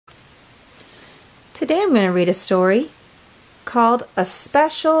Today I'm going to read a story called A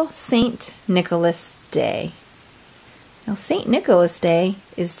Special St. Nicholas Day. Now, St. Nicholas Day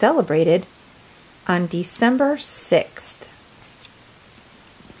is celebrated on December 6th.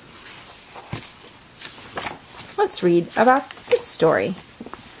 Let's read about this story.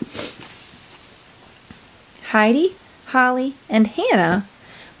 Heidi, Holly, and Hannah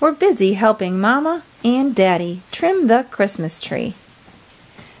were busy helping Mama and Daddy trim the Christmas tree.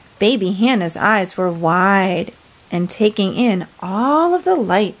 Baby Hannah's eyes were wide and taking in all of the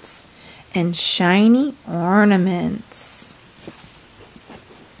lights and shiny ornaments.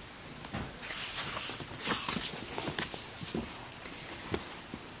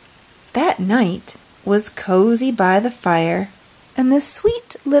 That night was cozy by the fire, and the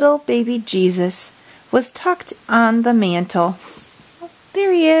sweet little baby Jesus was tucked on the mantle.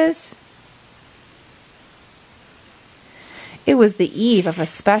 There he is. It was the eve of a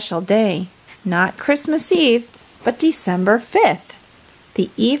special day, not Christmas Eve, but December 5th, the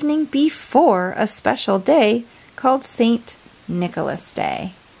evening before a special day called St. Nicholas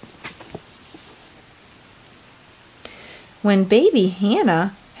Day. When baby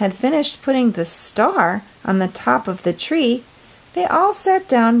Hannah had finished putting the star on the top of the tree, they all sat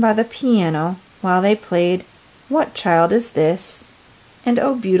down by the piano while they played "What Child Is This?" and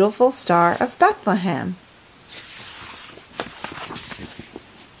 "O Beautiful Star of Bethlehem."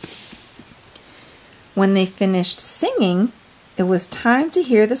 When they finished singing, it was time to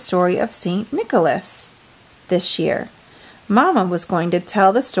hear the story of St. Nicholas. This year, Mama was going to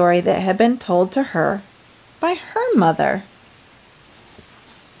tell the story that had been told to her by her mother.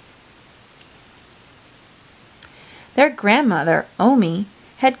 Their grandmother, Omi,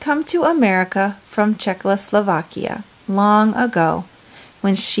 had come to America from Czechoslovakia long ago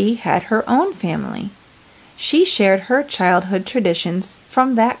when she had her own family. She shared her childhood traditions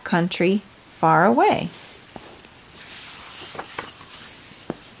from that country far away.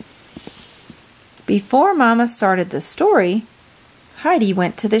 Before Mama started the story, Heidi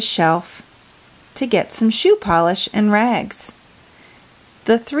went to the shelf to get some shoe polish and rags.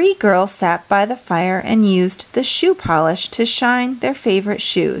 The three girls sat by the fire and used the shoe polish to shine their favorite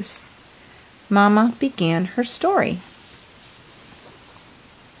shoes. Mama began her story.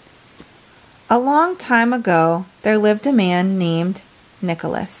 A long time ago, there lived a man named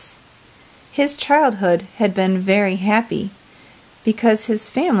Nicholas. His childhood had been very happy because his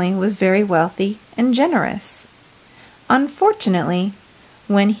family was very wealthy and generous. Unfortunately,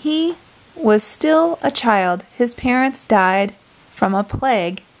 when he was still a child, his parents died from a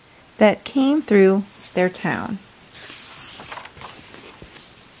plague that came through their town.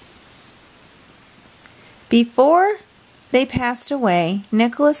 Before they passed away,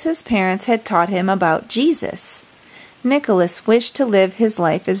 Nicholas's parents had taught him about Jesus. Nicholas wished to live his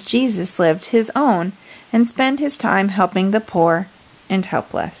life as Jesus lived his own and spend his time helping the poor and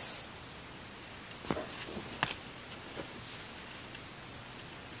helpless.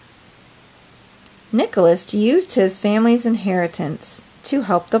 Nicholas used his family's inheritance to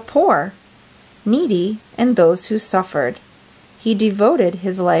help the poor, needy, and those who suffered. He devoted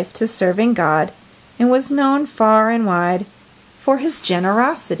his life to serving God and was known far and wide for his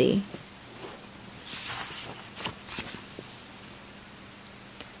generosity.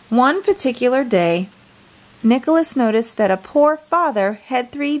 One particular day, Nicholas noticed that a poor father had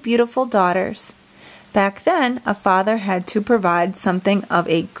 3 beautiful daughters. Back then, a father had to provide something of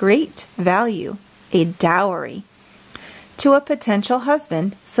a great value, a dowry, to a potential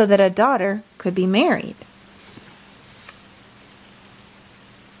husband so that a daughter could be married.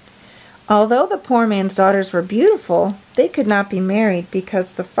 Although the poor man's daughters were beautiful, they could not be married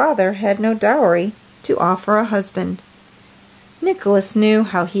because the father had no dowry to offer a husband. Nicholas knew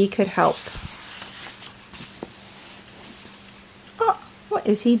how he could help. Oh, what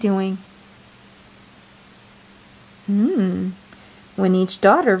is he doing? When each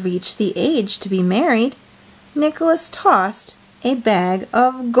daughter reached the age to be married, Nicholas tossed a bag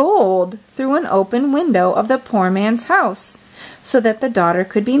of gold through an open window of the poor man's house so that the daughter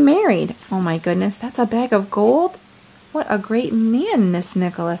could be married. Oh my goodness, that's a bag of gold? What a great man this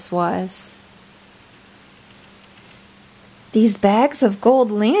Nicholas was. These bags of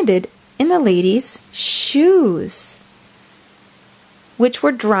gold landed in the lady's shoes, which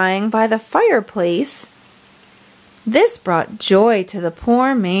were drying by the fireplace. This brought joy to the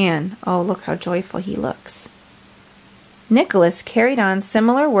poor man. Oh, look how joyful he looks. Nicholas carried on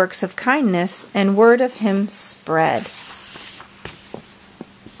similar works of kindness, and word of him spread.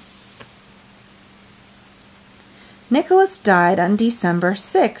 Nicholas died on December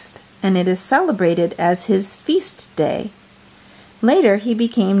 6th, and it is celebrated as his feast day. Later, he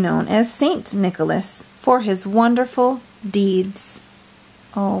became known as Saint Nicholas for his wonderful deeds.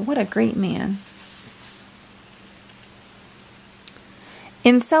 Oh, what a great man.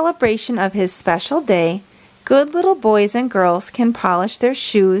 In celebration of his special day, good little boys and girls can polish their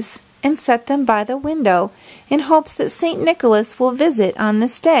shoes and set them by the window in hopes that Saint Nicholas will visit on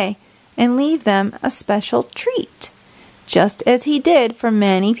this day and leave them a special treat, just as he did for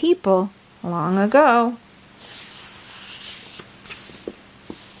many people long ago.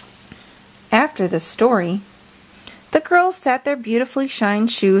 After the story, the girls sat their beautifully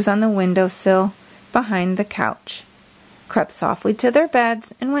shined shoes on the windowsill behind the couch, crept softly to their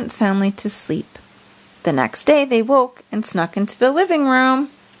beds, and went soundly to sleep. The next day they woke and snuck into the living room.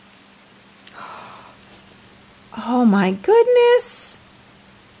 Oh my goodness!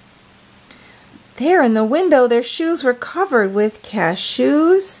 There in the window, their shoes were covered with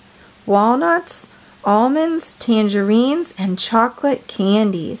cashews, walnuts, almonds, tangerines, and chocolate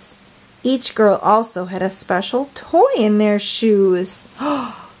candies. Each girl also had a special toy in their shoes.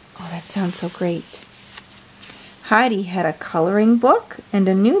 Oh, that sounds so great. Heidi had a coloring book and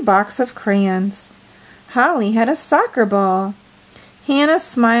a new box of crayons. Holly had a soccer ball. Hannah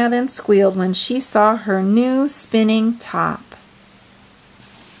smiled and squealed when she saw her new spinning top.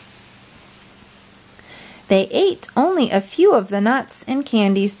 They ate only a few of the nuts and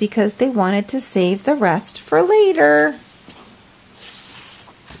candies because they wanted to save the rest for later.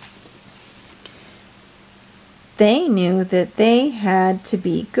 They knew that they had to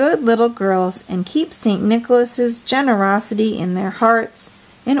be good little girls and keep St. Nicholas's generosity in their hearts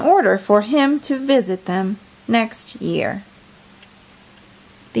in order for him to visit them next year.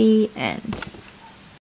 The end.